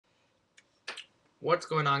What's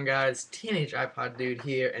going on, guys? Teenage iPod Dude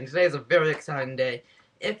here, and today is a very exciting day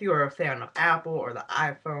if you are a fan of Apple or the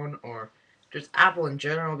iPhone or just Apple in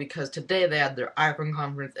general, because today they had their iPhone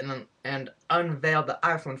conference and unveiled the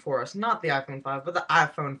iPhone 4S, not the iPhone 5, but the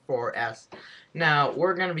iPhone 4S. Now,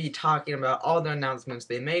 we're going to be talking about all the announcements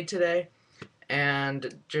they made today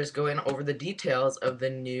and just going over the details of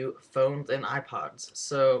the new phones and iPods.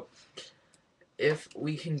 So, if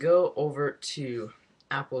we can go over to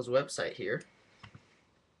Apple's website here,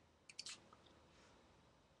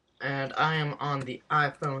 and I am on the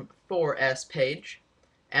iPhone 4S page.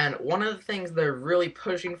 And one of the things they're really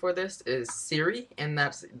pushing for this is Siri, and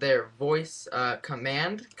that's their voice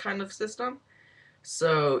command kind of system.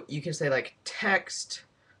 So you can say like text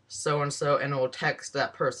so and so, and it will text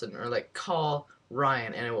that person, or like call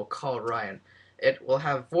Ryan, and it will call Ryan. It will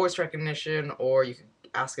have voice recognition, or you can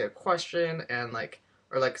ask it a question and like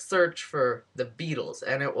search for the Beatles,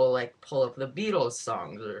 and it will like pull up the Beatles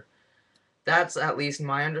songs, or that's at least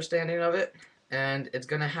my understanding of it. And it's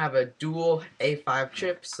going to have a dual A5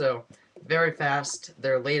 chip, so very fast.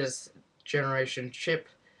 Their latest generation chip,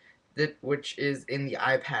 which is in the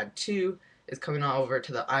iPad 2, is coming on over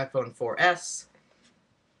to the iPhone 4S.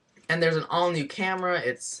 And there's an all-new camera.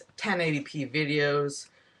 It's 1080p videos.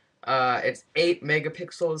 It's 8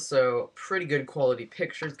 megapixels, so pretty good quality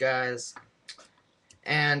pictures, guys.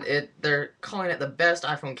 And they're calling it the best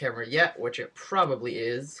iPhone camera yet, which it probably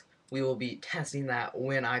is. We will be testing that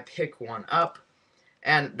when I pick one up.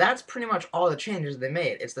 And that's pretty much all the changes they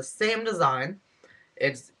made. It's the same design.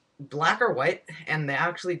 It's black or white, and they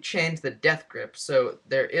actually changed the death grip, so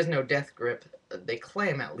there is no death grip, they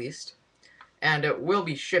claim at least. And it will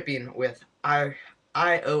be shipping with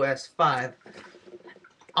iOS 5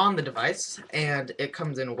 on the device, and it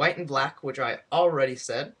comes in white and black, which I already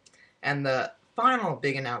said. And the final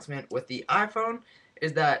big announcement with the iPhone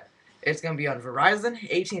is that it's going to be on Verizon,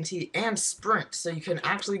 AT&T, and Sprint, so you can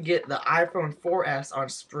actually get the iPhone 4S on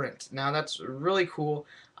Sprint. Now that's really cool.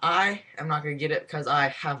 I am not going to get it because I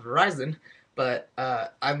have Verizon, but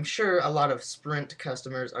I'm sure a lot of Sprint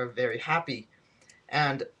customers are very happy.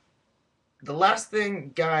 And the last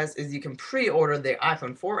thing, guys, is you can pre-order the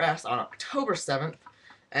iPhone 4S on October 7th,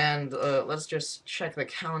 and let's just check the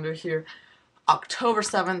calendar here. October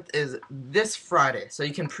 7th is this Friday, so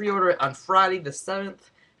you can pre-order it on Friday the 7th,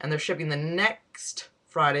 and they're shipping the next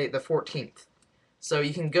Friday the 14th. So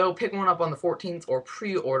you can go pick one up on the 14th or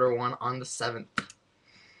pre-order one on the 7th.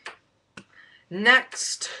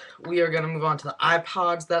 Next, we are going to move on to the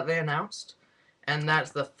iPods that they announced, and that's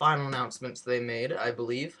the final announcements they made, I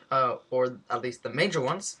believe, or at least the major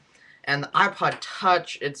ones. And the iPod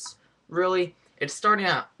Touch, it's starting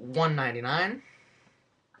at $199.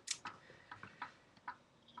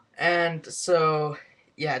 And so,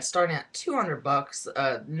 yeah, it's starting at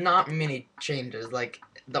 $200. Not many changes. Like,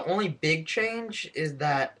 the only big change is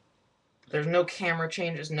that there's no camera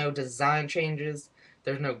changes, no design changes,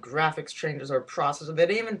 there's no graphics changes or processor. They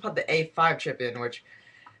didn't even put the A5 chip in, which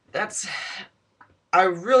that's... I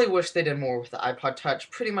really wish they did more with the iPod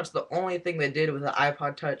Touch. Pretty much the only thing they did with the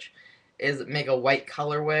iPod Touch is make a white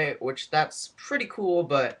colorway, which that's pretty cool,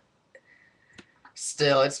 but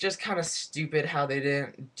still, it's just kind of stupid how they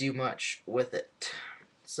didn't do much with it.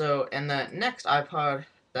 So, and the next iPod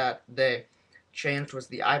that they changed was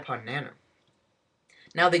the iPod Nano.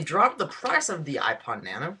 Now, they dropped the price of the iPod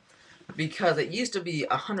Nano because it used to be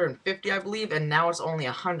 $150, I believe, and now it's only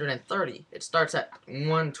 $130. It starts at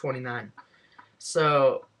 $129.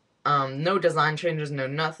 So, no design changes, no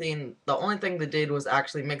nothing. The only thing they did was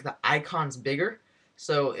actually make the icons bigger,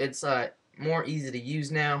 so it's more easy to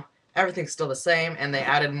use now. Everything's still the same, and they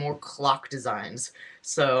added more clock designs.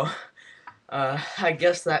 So, I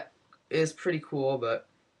guess that is pretty cool, but,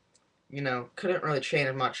 you know, couldn't really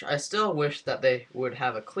change much. I still wish that they would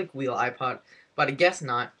have a click wheel iPod, but I guess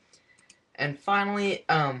not. And finally,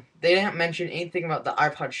 they didn't mention anything about the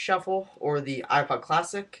iPod Shuffle or the iPod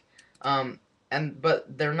Classic,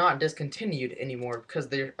 but they're not discontinued anymore because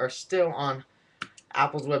they are still on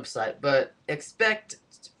Apple's website. But expect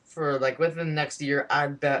for like within the next year, I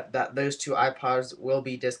bet that those two iPods will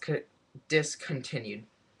be discontinued.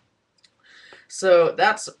 So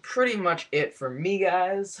that's pretty much it for me,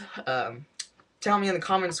 guys. Tell me in the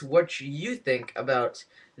comments what you think about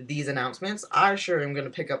these announcements. I sure am going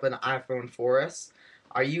to pick up an iPhone 4S.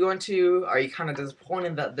 Are you going to? Are you kind of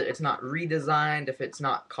disappointed that it's not redesigned, if it's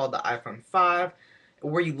not called the iPhone 5?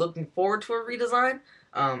 Were you looking forward to a redesign?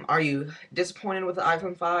 Are you disappointed with the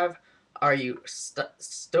iPhone 5? Are you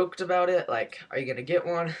stoked about it? Like, are you going to get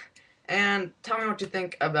one? And tell me what you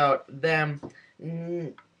think about them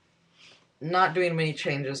not doing many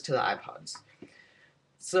changes to the iPods.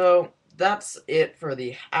 So, that's it for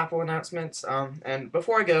the Apple announcements. And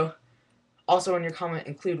before I go, also in your comment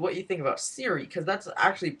include what you think about Siri, because that's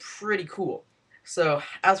actually pretty cool. So,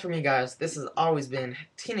 as for me, guys, this has always been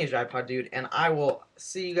Teenage iPod Dude, and I will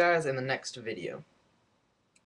see you guys in the next video.